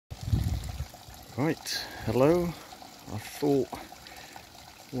Right, hello. I thought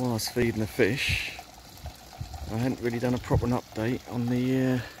while I was feeding the fish, I hadn't really done a proper update on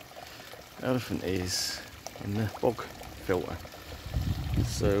the elephant ears in the bog filter.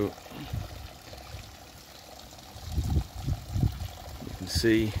 So you can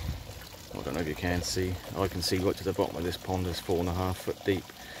see, I don't know if you can see, I can see right to the bottom of this pond is 4.5 foot deep,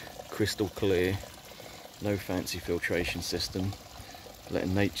 crystal clear, no fancy filtration system,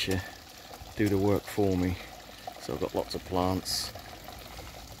 letting nature do the work for me. So I've got lots of plants,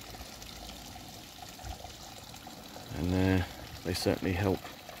 and they certainly help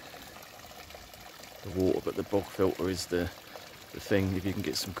the water, but the bog filter is the thing. If you can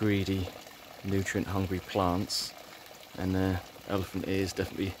get some greedy, nutrient hungry plants, and elephant ears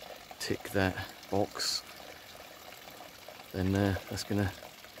definitely tick that box, then that's going to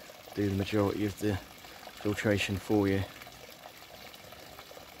do the majority of the filtration for you.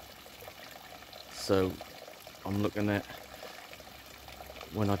 So I'm looking at,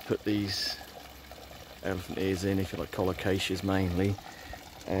 when I put these elephant ears in, if you like colocasias mainly,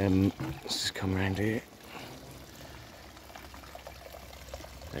 let's just come around here.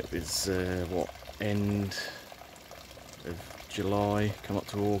 It was what, end of July, come up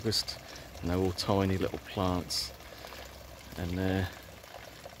to August, and they're all tiny little plants. And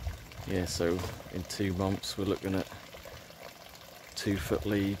yeah, so in 2 months we're looking at 2 foot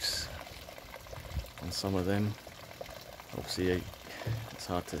leaves on some of them. Obviously it's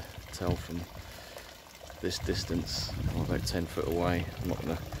hard to tell from this distance. I'm about 10 foot away. I'm not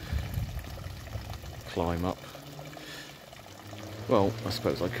going to climb up. Well, I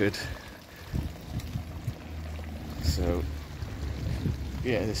suppose I could. So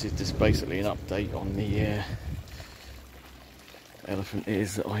yeah, this is just basically an update on the elephant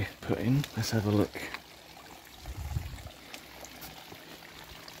ears that I put in. Let's have a look.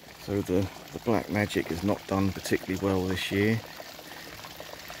 So the black magic has not done particularly well this year.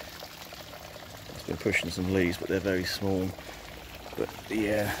 It's been pushing some leaves, but they're very small. But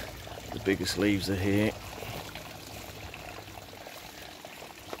the biggest leaves are here.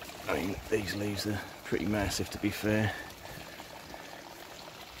 I mean, these leaves are pretty massive, to be fair.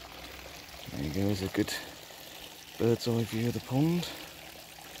 There you go, there's a good bird's eye view of the pond.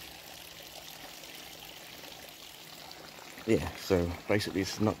 Yeah, so basically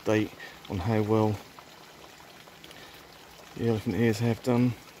it's an update on how well the elephant ears have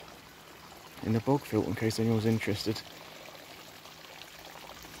done in the bog filter, in case anyone's interested.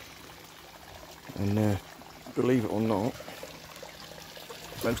 And believe it or not,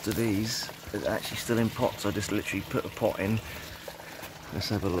 most of these are actually still in pots. I just literally put a pot in. Let's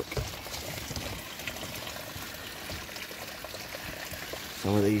have a look.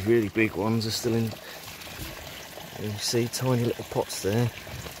 Some of these really big ones are still in. You see tiny little pots there,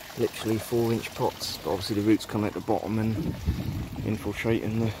 literally 4-inch pots, but obviously the roots come out the bottom and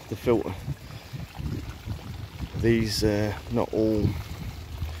infiltrating the filter. These not all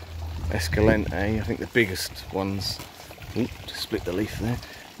Escalente. I think the biggest ones, just split the leaf there,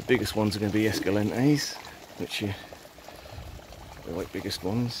 the biggest ones are going to be Escalentes, which are the like biggest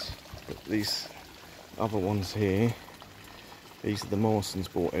ones. But these other ones here, these are the Morrison's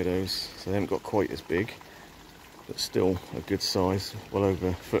Bordeaux, so they haven't got quite as big, but still a good size, well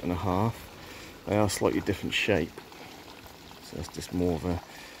over 1.5 foot. They are slightly different shape, so it's just more of a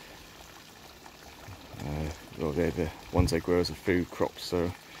well, they're the ones they grow as a food crop,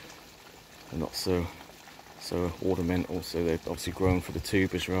 so they're not so ornamental, so they're obviously grown for the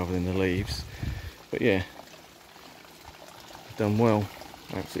tubers rather than the leaves. But yeah, done well.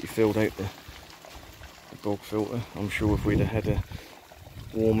 Absolutely filled out the bog filter. I'm sure if we'd have had a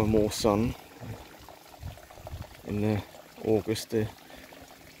warmer, more sun in August,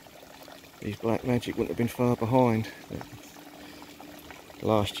 these black magic wouldn't have been far behind. But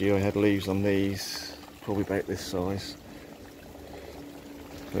last year I had leaves on these probably about this size,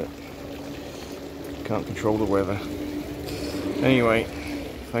 but can't control the weather. Anyway,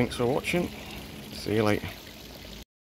 thanks for watching. See you later.